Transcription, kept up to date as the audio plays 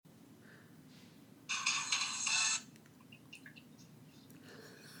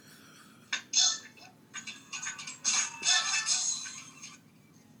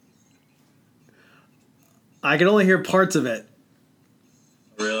I can only hear parts of it.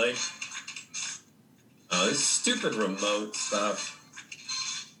 Really? Oh, this stupid remote stuff.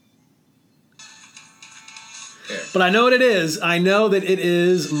 Here. But I know what it is. I know that it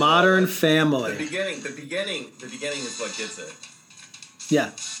is Modern Family. The beginning is what gets it.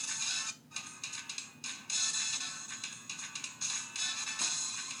 Yeah.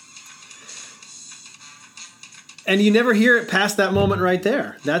 And you never hear it past that moment right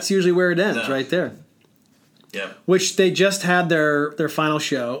there. That's usually where it ends, right there. Yeah. Which they just had their final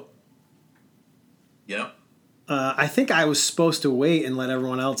show. Yep. I think I was supposed to wait and let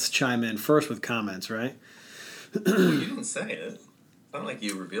everyone else chime in first with comments, right? Well, you didn't say it. It's not like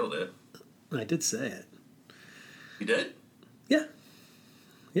you revealed it. I did say it. You did? Yeah.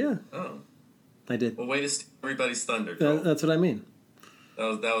 Yeah. Oh. I did. Well, way to steal everybody's thunder, Joel. That's what I mean.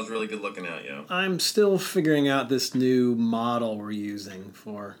 That was really good looking at you. I'm still figuring out this new model we're using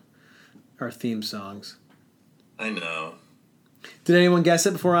for our theme songs. I know. Did anyone guess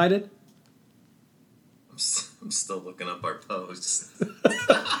it before I did? I'm still looking up our posts.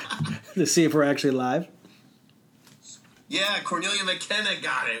 To see if we're actually live? Yeah, Cornelia McKenna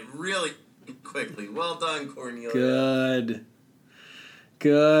got it really quickly. Well done, Cornelia.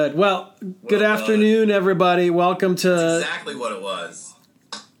 Good. Well, good afternoon, everybody. Welcome to... That's exactly what it was.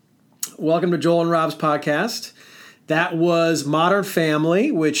 Welcome to Joel and Rob's podcast. That was Modern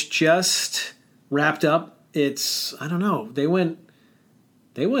Family, which just wrapped up. I don't know, they went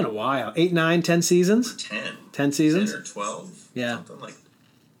a while. 8, 9, 10 seasons? 10 seasons? 10 or 12? Yeah. Something like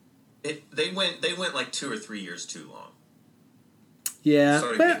it. They went like 2 or 3 years too long. Yeah.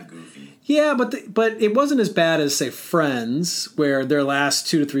 Started getting goofy. Yeah, but it wasn't as bad as, say, Friends, where their last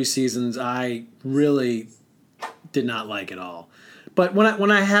 2 to 3 seasons I really did not like at all. But when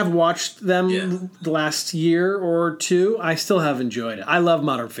I have watched them the last year or two, I still have enjoyed it. I love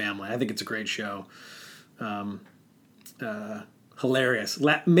Modern Family. I think it's a great show. Hilarious.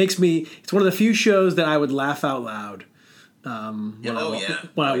 It's one of the few shows that I would laugh out loud when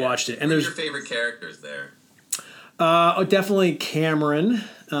I watched it. And Who are your favorite characters there? Definitely Cameron.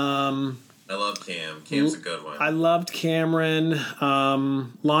 I love Cam. Cam's a good one. I loved Cameron.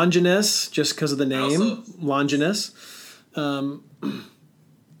 Longinus, just because of the name. Longinus. And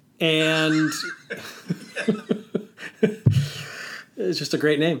it's just a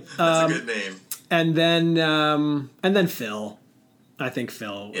great name. That's a good name. And then Phil. I think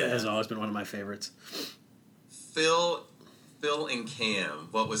Phil has always been one of my favorites. Phil and Cam,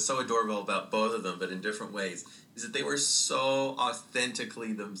 what was so adorable about both of them, but in different ways, is that they were so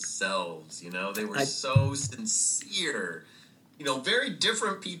authentically themselves, you know? They were so sincere. You know, very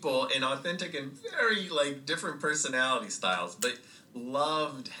different people and authentic and very, different personality styles, but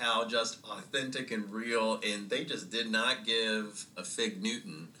loved how just authentic and real, and they just did not give a fig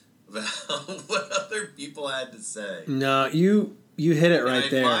Newton about what other people had to say. No, you hit it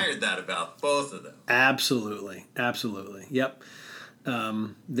right there. I admired that about both of them. Absolutely. Yep.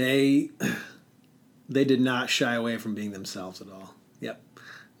 They did not shy away from being themselves at all. Yep,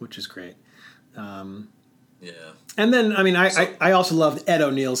 which is great. Yeah. And then, I mean, I also loved Ed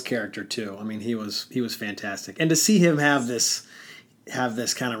O'Neill's character too. I mean, he was fantastic, and to see him have this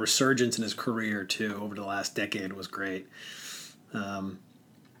kind of resurgence in his career too over the last decade was great.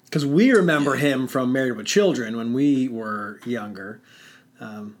 Because we remember him from Married with Children when we were younger,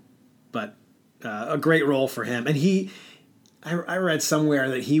 but a great role for him. And I read somewhere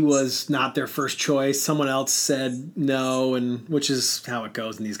that he was not their first choice. Someone else said no, and which is how it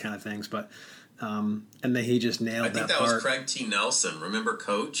goes in these kind of things. But and then he just nailed that part. I think that was Craig T. Nelson. Remember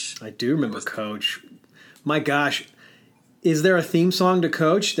Coach? I do remember Coach. My gosh, is there a theme song to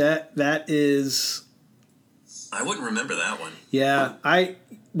Coach? That is. I wouldn't remember that one. Yeah, I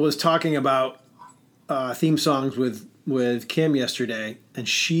was talking about theme songs with Kim yesterday, and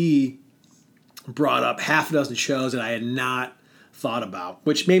she brought up half a dozen shows that I had not thought about,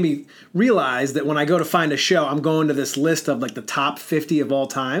 which made me realize that when I go to find a show, I'm going to this list of the top 50 of all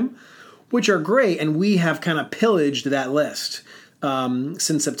time, which are great, and we have kind of pillaged that list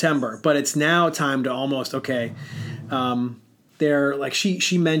since September. But it's now time to almost they're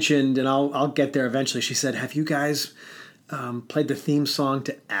she mentioned, and I'll get there eventually. She said, "Have you guys played the theme song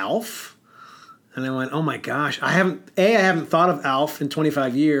to Alf?" And I went, "Oh my gosh, I haven't thought of Alf in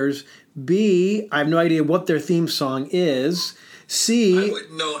 25 years. B, I have no idea what their theme song is. C, I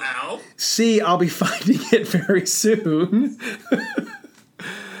wouldn't know Alf. C, I'll be finding it very soon."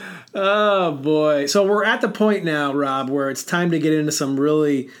 Oh boy! So we're at the point now, Rob, where it's time to get into some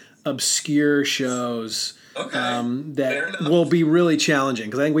really obscure shows. Okay. That will be really challenging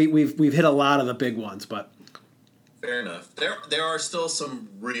because I think we've hit a lot of the big ones, but fair enough. There are still some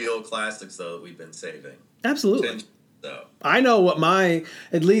real classics though that we've been saving. Absolutely. So I know what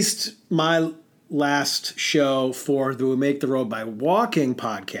at least my last show for the We Make the Road by Walking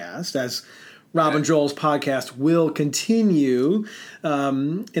podcast, as Rob and Joel's podcast will continue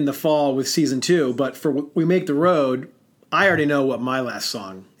in the fall with season 2. But for We Make the Road, I already know what my last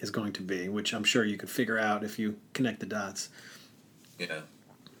song is going to be, which I'm sure you could figure out if you connect the dots. Yeah.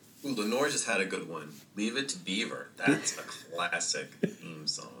 Ooh, Lenore just had a good one. Leave It to Beaver. That's a classic theme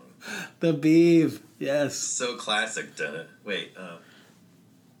song. The Beav, yes. So classic. Wait.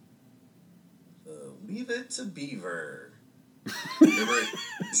 Leave It to Beaver. Remember,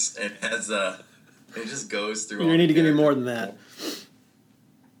 it has it just goes through. You need to give me more than that.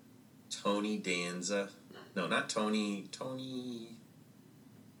 Tony Danza. No, not Tony. Tony.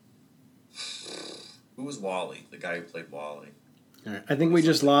 Who was Wally? The guy who played Wally. All right. I think we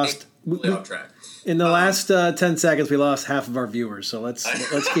just lost. Off track. In the last 10 seconds, we lost half of our viewers. So let's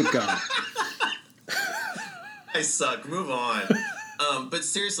keep going. I suck. Move on. But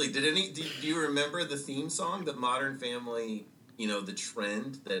seriously, do you remember the theme song, the Modern Family? You know, the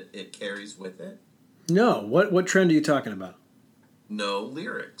trend that it carries with it. No. What trend are you talking about? No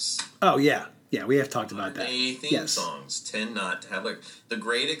lyrics. Oh yeah. Yeah, we have talked about that. Theme songs tend not to have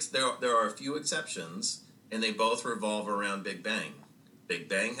lyrics. There are a few exceptions, and they both revolve around Big Bang. Big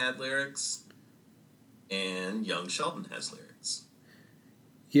Bang had lyrics, and Young Sheldon has lyrics.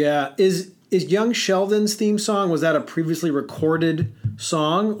 Yeah, is Young Sheldon's theme song, was that a previously recorded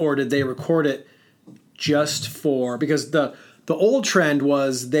song, or did they record it just for, because the old trend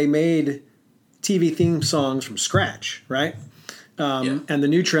was they made TV theme songs from scratch, right? And the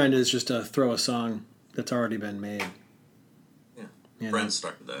new trend is just to throw a song that's already been made. Yeah, Brent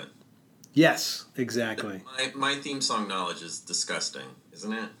started that. Yes, exactly. My theme song knowledge is disgusting,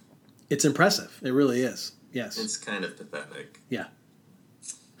 isn't it? It's impressive. It really is. Yes. It's kind of pathetic. Yeah.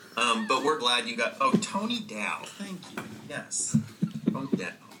 But we're glad you got... Oh, Tony Dow. Thank you. Yes. Tony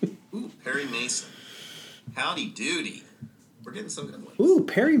Dow. Ooh, Perry Mason. Howdy doody. We're getting some good ones. Ooh,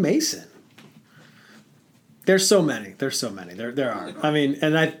 Perry Mason. There's so many. There are. I mean,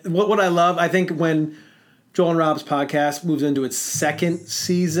 and what I love, I think when Joel and Rob's podcast moves into its second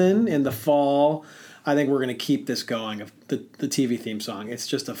season in the fall, I think we're going to keep this going, of the TV theme song. It's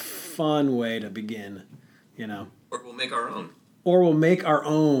just a fun way to begin, you know. Or we'll make our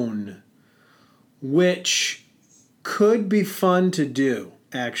own. Which could be fun to do,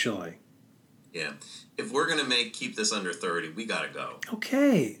 actually. Yeah. If we're going to keep this under 30, we got to go.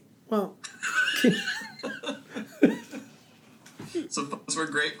 Okay. Well... So folks, we're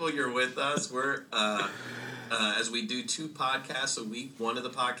grateful you're with us. We're as we do 2 podcasts a week. One of the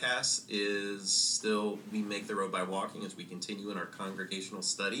podcasts is still We Make the Road by Walking, as we continue in our congregational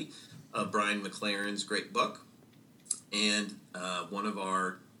study of Brian McLaren's great book. And one of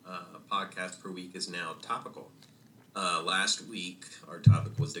our podcasts per week is now topical. Last week, our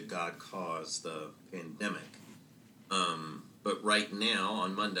topic was, Did God Cause the Pandemic? But right now,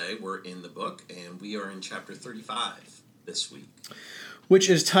 on Monday, we're in the book, and we are in chapter 35 this week. Which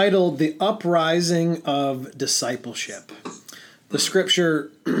is titled The Uprising of Discipleship. The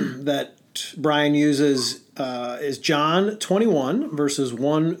scripture that Brian uses is John 21, verses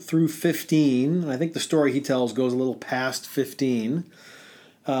 1 through 15. I think the story he tells goes a little past 15.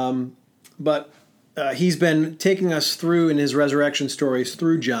 But he's been taking us through, in his resurrection stories,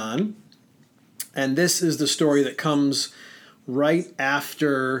 through John. And this is the story that comes right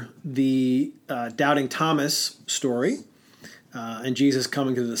after the Doubting Thomas story, and Jesus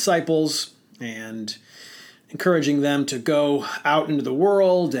coming to the disciples and encouraging them to go out into the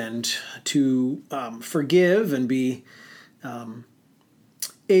world and to forgive and be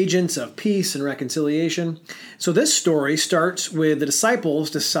agents of peace and reconciliation. So this story starts with the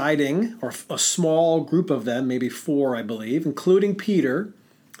disciples deciding, or a small group of them, maybe 4, I believe, including Peter,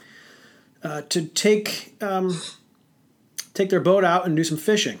 to take their boat out and do some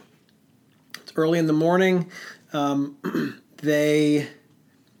fishing. It's early in the morning. They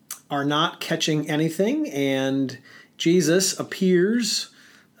are not catching anything, and Jesus appears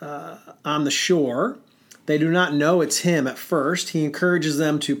on the shore. They do not know it's him at first. He encourages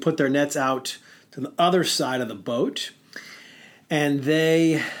them to put their nets out to the other side of the boat, and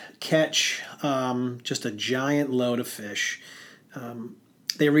they catch just a giant load of fish.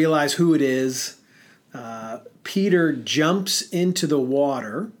 They realize who it is. Peter jumps into the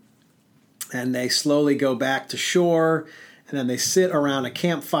water, and they slowly go back to shore, and then they sit around a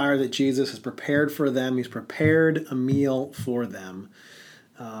campfire that Jesus has prepared for them. He's prepared a meal for them.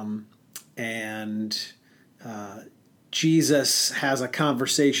 And Jesus has a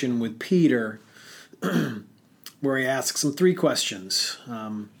conversation with Peter where he asks him 3 questions.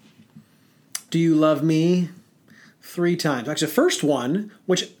 Do you love me? 3 times. Actually, the first one,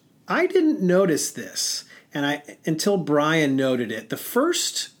 which I didn't notice this, and until Brian noted it. The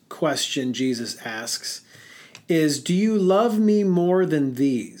first question Jesus asks is, do you love me more than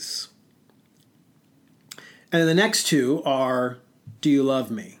these? And then the next 2 are, do you love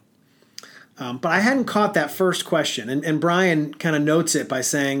me? But I hadn't caught that first question. And Brian kind of notes it by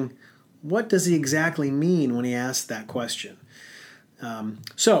saying, what does he exactly mean when he asks that question?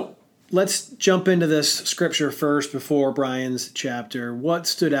 So let's jump into this scripture first before Brian's chapter. What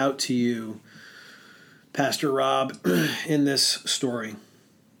stood out to you, Pastor Rob, in this story?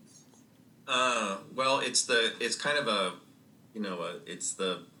 Well, it's kind of it's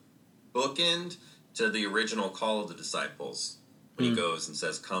the bookend to the original call of the disciples when he goes and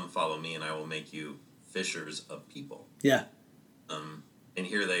says, "Come, follow me, and I will make you fishers of people." Yeah. And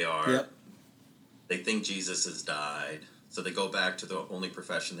here they are. Yep. They think Jesus has died, so they go back to the only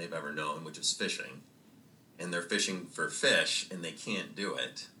profession they've ever known, which is fishing. And they're fishing for fish, and they can't do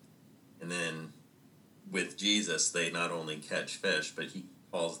it. And then with Jesus, they not only catch fish, but he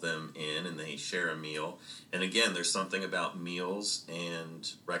calls them in, and they share a meal. And again, there's something about meals and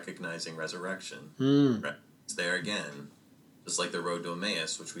recognizing resurrection. It's there again, just like the road to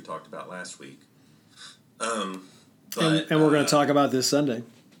Emmaus, which we talked about last week. And we're going to talk about this Sunday.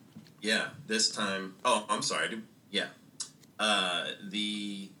 Yeah, this time. Oh, I'm sorry. Yeah.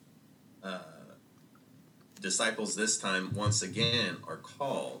 The disciples this time, once again, are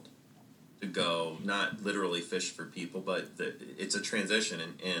called to go, not literally fish for people, but it's a transition.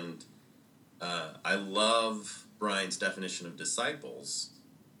 And I love Brian's definition of disciples,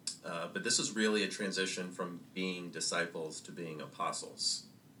 but this is really a transition from being disciples to being apostles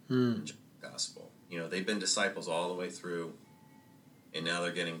in the gospel. They've been disciples all the way through, and now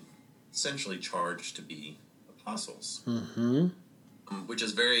they're getting essentially charged to be apostles, which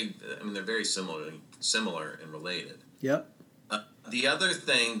is they're very similar and related. Yep. The other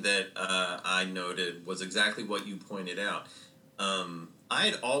thing that I noted was exactly what you pointed out. I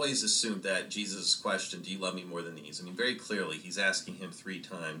had always assumed that Jesus' question, do you love me more than these? Very clearly, he's asking him 3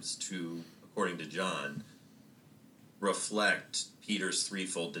 times to, according to John, reflect Peter's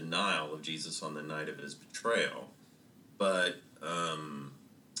threefold denial of Jesus on the night of his betrayal. But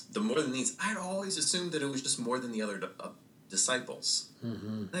the more than these, I'd always assumed that it was just more than the other disciples.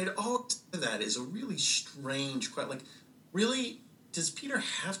 And I'd always said that is a really strange question. Like, really, does Peter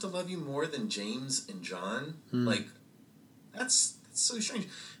have to love you more than James and John? Like, that's so strange.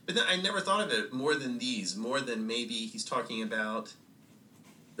 But then I never thought of it more than these, more than maybe he's talking about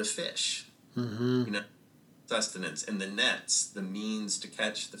the fish, sustenance, and the nets, the means to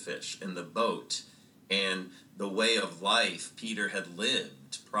catch the fish, and the boat, and the way of life Peter had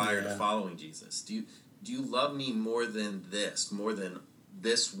lived prior to following Jesus. Do you love me more than this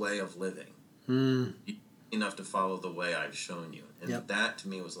way of living? Enough to follow the way I've shown you. And that to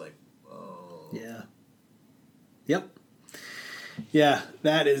me was like, whoa. Yeah. Yep. Yeah,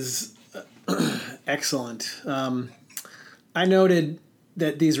 that is excellent. I noted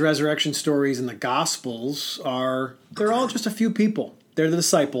that these resurrection stories in the Gospels they're all just a few people. They're the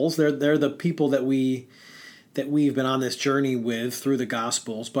disciples. They're the people that we've been on this journey with through the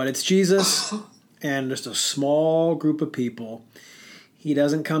Gospels. But it's Jesus and just a small group of people. He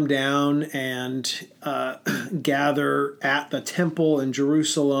doesn't come down and gather at the temple in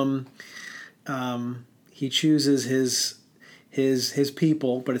Jerusalem. He chooses his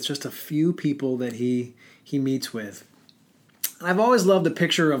people, but it's just a few people that he meets with. I've always loved the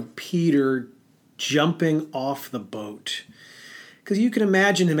picture of Peter jumping off the boat, because you can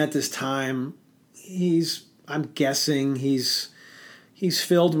imagine him at this time. I'm guessing he's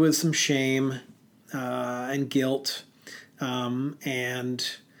filled with some shame and guilt.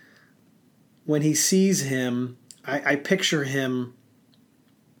 And when he sees him, I picture him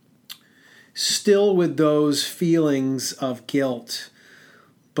still with those feelings of guilt,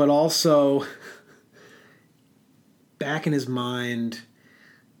 but also back in his mind,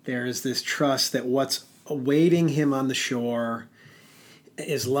 there is this trust that what's awaiting him on the shore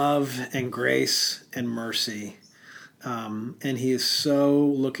is love and grace and mercy. And he is so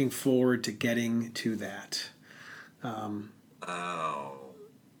looking forward to getting to that. Wow,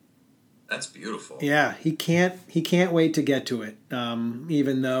 that's beautiful. Yeah, he can't wait to get to it,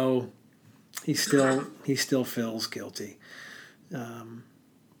 even though he still feels guilty.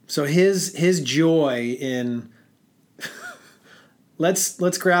 So his joy in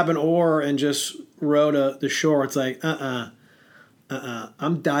let's grab an oar and just row to the shore. It's like I'm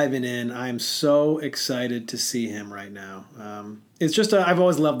diving in. I'm so excited to see him right now. It's just I've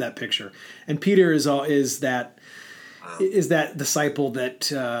always loved that picture, and Peter is that disciple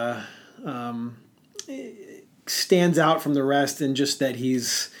that stands out from the rest in just that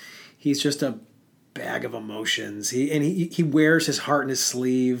he's just a bag of emotions. He wears his heart in his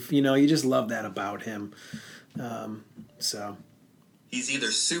sleeve. You just love that about him. So he's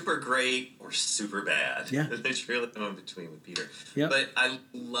either super great or super bad. Yeah. There's really no in between with Peter. Yep. But I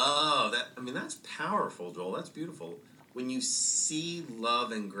love that. I mean, that's powerful, Joel. That's beautiful. When you see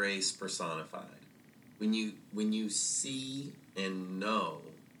love and grace personified, when you see and know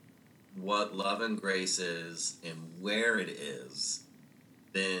what love and grace is and where it is,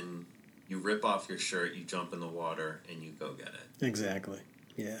 then you rip off your shirt, you jump in the water, and you go get it. Exactly.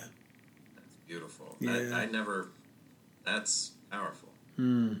 Yeah. That's beautiful. Yeah. That's powerful.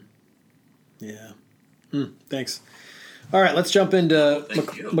 Yeah. Thanks. All right, let's jump into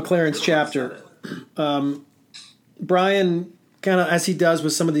McLaren's chapter. Brian, kind of as he does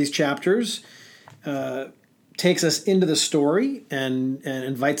with some of these chapters, takes us into the story and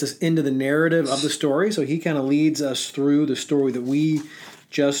invites us into the narrative of the story. So he kind of leads us through the story that we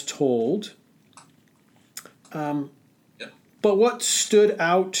just told. But what stood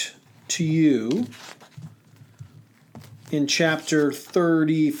out to you in chapter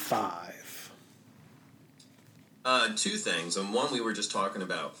 35? Two things. And one we were just talking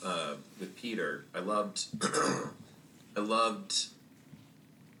about with Peter. I loved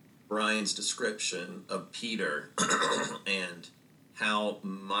Brian's description of Peter and how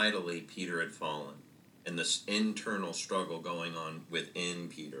mightily Peter had fallen, and this internal struggle going on within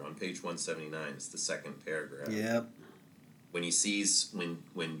Peter. On page 179, it's the second paragraph. Yep. When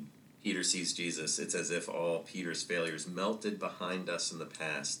Peter sees Jesus, it's as if all Peter's failures melted behind us in the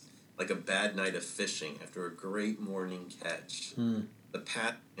past, like a bad night of fishing after a great morning catch. The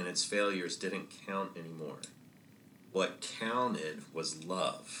past and its failures didn't count anymore. What counted was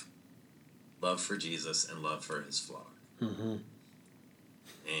love. Love for Jesus and love for his flock. Mm-hmm.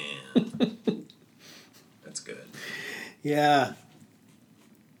 And that's good. Yeah.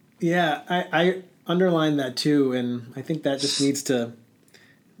 Yeah, I underlined that too, and I think that just we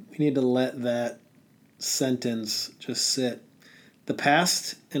need to let that sentence just sit. The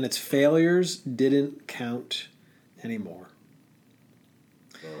past and its failures didn't count anymore.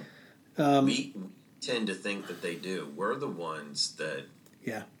 We tend to think that they do. We're the ones that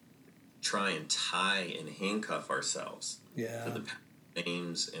try and tie and handcuff ourselves to the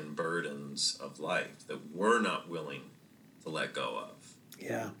pains and burdens of life that we're not willing to let go of.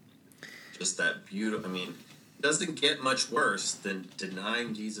 Yeah. Just that beautiful, it doesn't get much worse than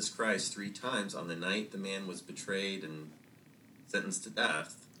denying Jesus Christ 3 times on the night the man was betrayed and sentenced to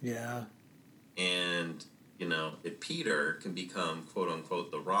death. Yeah. And, if Peter can become, quote unquote,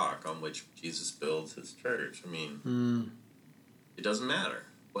 the rock on which Jesus builds his church, it doesn't matter.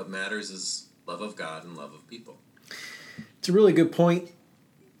 What matters is love of God and love of people. It's a really good point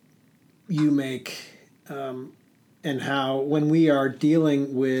you make, and how when we are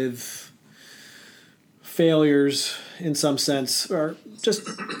dealing with failures in some sense, or just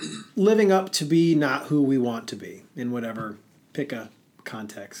living up to be not who we want to be in whatever, pick a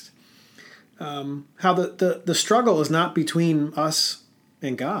context, how the struggle is not between us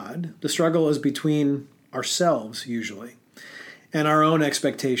and God. The struggle is between ourselves usually, and our own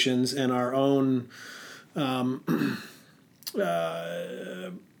expectations and our own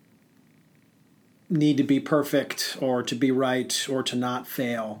need to be perfect or to be right or to not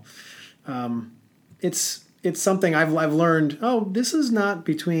fail. It's something I've learned. Oh, this is not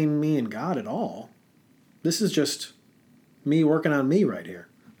between me and God at all. This is just me working on me right here.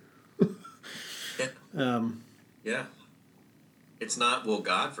 Yeah. It's not, will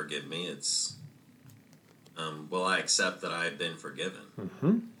God forgive me? It's, will I accept that I've been forgiven?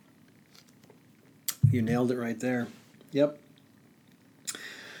 Mm-hmm. You nailed it right there. Yep.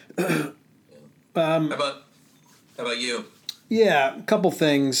 How about you? Yeah, a couple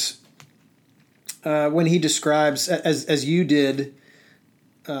things. When he describes, as you did,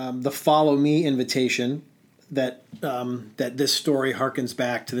 the follow me invitation, that this story harkens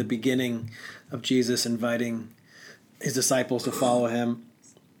back to the beginning of Jesus inviting his disciples to follow him.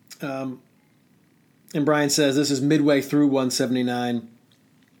 And Brian says, this is midway through 179.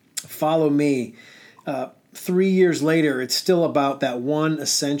 Follow me. 3 years later, it's still about that one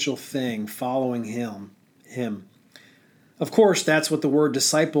essential thing, following him. Of course, that's what the word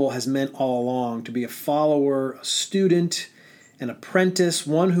disciple has meant all along, to be a follower, a student, an apprentice,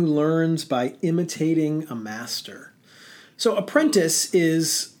 one who learns by imitating a master. So apprentice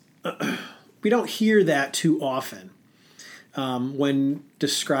is, we don't hear that too often when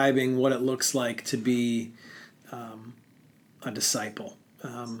describing what it looks like to be a disciple.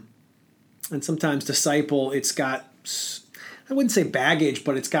 And sometimes disciple, it's got, I wouldn't say baggage,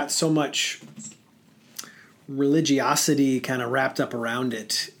 but it's got so much religiosity kind of wrapped up around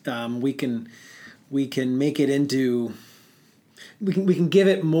it. We can make it into, we can give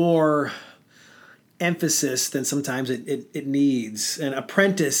it more emphasis than sometimes it needs. And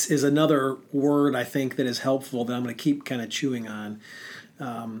apprentice is another word I think that is helpful that I'm going to keep kind of chewing on.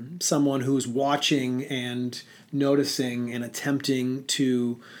 Someone who's watching and noticing and attempting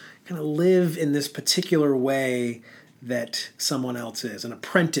to kind of live in this particular way that someone else is, an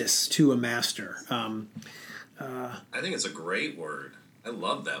apprentice to a master. I think it's a great word. I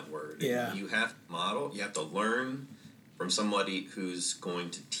love that word. Yeah. You have to model, you have to learn from somebody who's going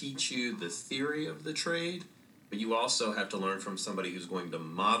to teach you the theory of the trade, but you also have to learn from somebody who's going to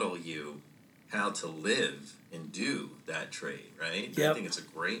model you how to live and do that trade, right? Yep. I think it's a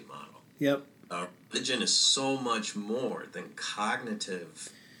great model. Yep. Religion is so much more than cognitive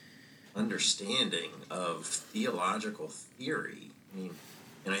understanding of theological theory. I mean,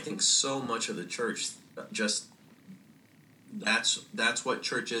 and I think so much of the church just that's what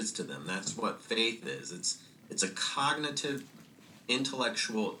church is to them. That's what faith is. It's a cognitive,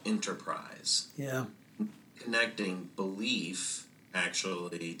 intellectual enterprise. Yeah. Connecting belief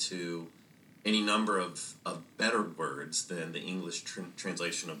actually to any number of better words than the English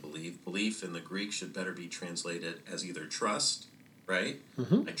translation of belief. Belief in the Greek should better be translated as either trust, right?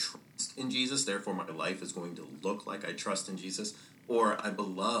 Mm-hmm. I trust in Jesus, therefore my life is going to look like I trust in Jesus, or I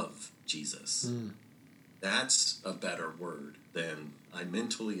beloved Jesus. Mm. That's a better word than I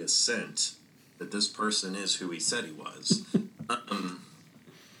mentally assent that this person is who he said he was.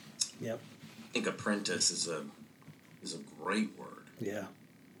 Yep. I think apprentice is a great word. Yeah.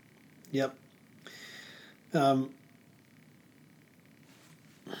 Yep. Yeah,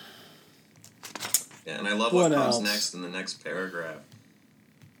 and I love what comes next in the next paragraph.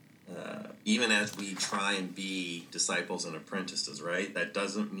 Even as we try and be disciples and apprentices, right? That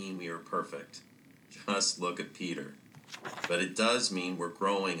doesn't mean we are perfect. Just look at Peter. But it does mean we're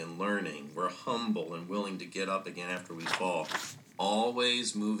growing and learning. We're humble and willing to get up again after we fall.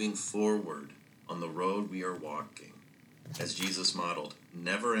 Always moving forward on the road we are walking. As Jesus modeled,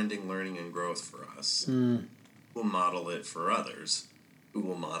 never-ending learning and growth for us. Mm. Who will model it for others, who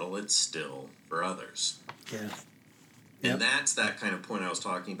will model it still for others. Yeah. And that's that kind of point I was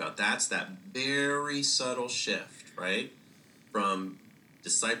talking about. That's that very subtle shift, right? From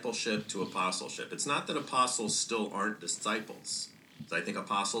discipleship to apostleship. It's not that apostles still aren't disciples. I think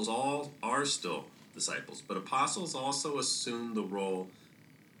apostles all are still disciples, but apostles also assume the role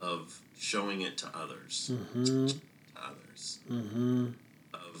of showing it to others. Mm-hmm. To others. Mm-hmm.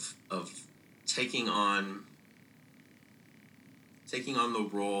 Of taking on the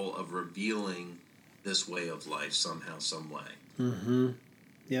role of revealing this way of life somehow, some way. Mm-hmm.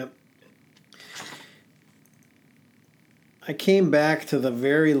 Yep. I came back to the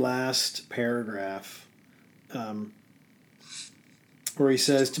very last paragraph where he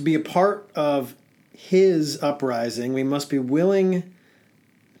says, to be a part of his uprising, we must be willing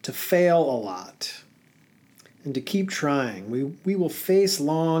to fail a lot and to keep trying. We will face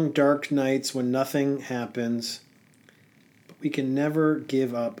long, dark nights when nothing happens, but we can never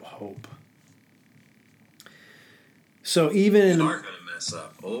give up hope. So even in... We are going to mess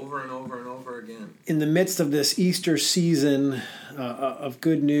up over and over and over again. In the midst of this Easter season of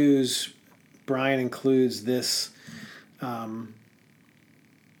good news, Brian includes this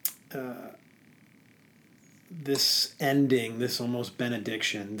this ending, this almost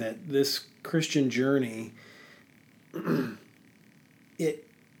benediction, that this Christian journey,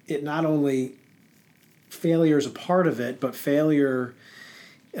 it not only failure is a part of it, but failure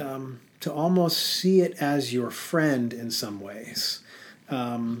to almost see it as your friend in some ways.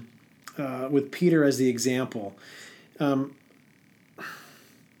 With Peter as the example. I've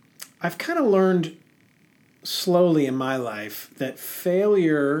kind of learned slowly in my life that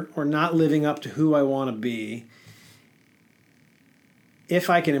failure or not living up to who I want to be,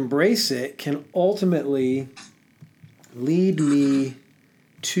 if I can embrace it, can ultimately lead me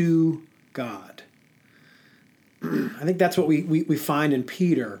to God. I think that's what we find in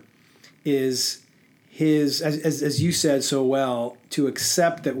Peter is his, as you said so well, to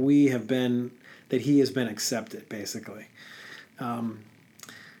accept that he has been accepted, basically.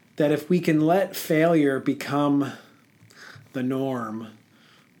 That if we can let failure become the norm,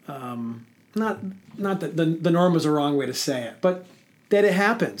 not that the norm is the wrong way to say it, but that it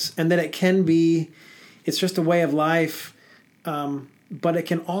happens and that it can be, it's just a way of life, but it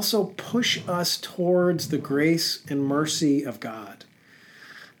can also push us towards the grace and mercy of God.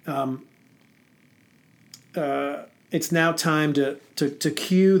 It's now time to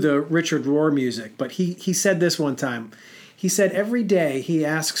cue the Richard Rohr music, but he said this one time. he said every day he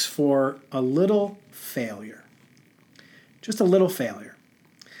asks for a little failure, just a little failure,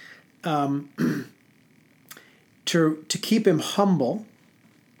 to keep him humble,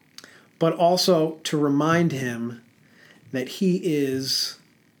 but also to remind him that he is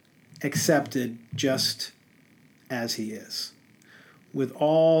accepted just as he is, with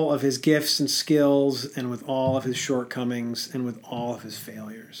all of his gifts and skills and with all of his shortcomings and with all of his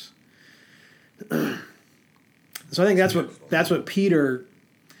failures. So I think that's what Peter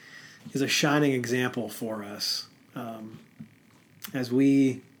is a shining example for us as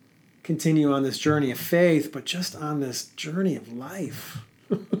we continue on this journey of faith, but just on this journey of life.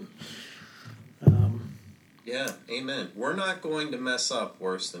 Yeah, amen. We're not going to mess up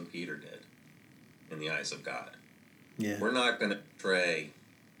worse than Peter did in the eyes of God. Yeah. We're not going to betray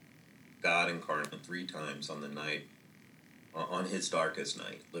God incarnate 3 times on the night, on his darkest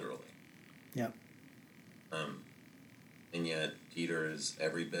night, literally. Yeah. And yet Peter is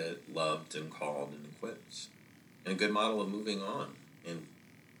every bit loved and called and equipped, and a good model of moving on. And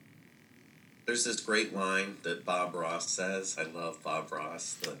there's this great line that Bob Ross says. I love Bob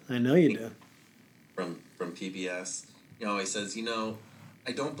Ross. I know you do. From PBS. He always says,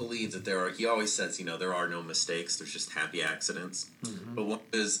 I don't believe that he always says, there are no mistakes, there's just happy accidents. Mm-hmm. But one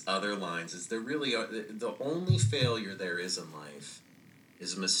of his other lines is, there really are, the only failure there is in life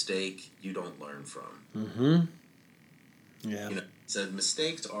is a mistake you don't learn from. Mm-hmm. Yeah. He said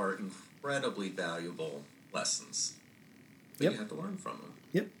mistakes are incredibly valuable lessons. But you have to learn from them.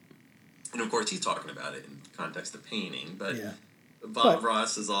 Yep. And of course, he's talking about it in context of painting, but yeah. Bob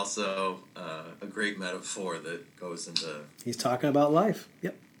Ross is also a great metaphor that goes into... He's talking about life.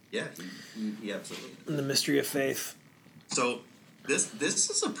 Yep. Yeah, he absolutely... And the mystery of faith. So this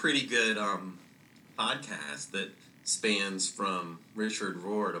is a pretty good podcast that spans from Richard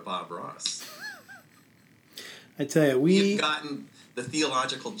Rohr to Bob Ross. I tell you, we've gotten the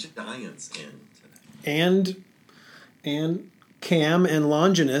theological giants in today. And Cam and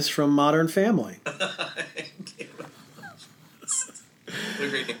Longinus from Modern Family.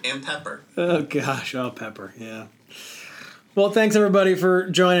 And Pepper. Oh, gosh. Oh, Pepper. Yeah. Well, thanks, everybody, for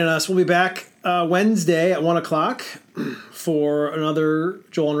joining us. We'll be back Wednesday at 1 o'clock for another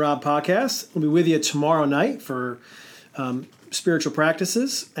Joel and Rob podcast. We'll be with you tomorrow night for spiritual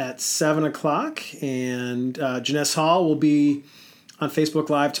practices at 7 o'clock. And Janess Hall will be on Facebook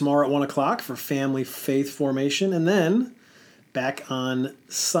Live tomorrow at 1 o'clock for Family Faith Formation. And then back on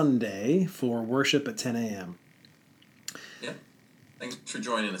Sunday for worship at 10 a.m. Thanks for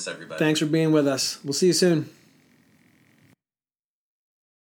joining us, everybody. Thanks for being with us. We'll see you soon.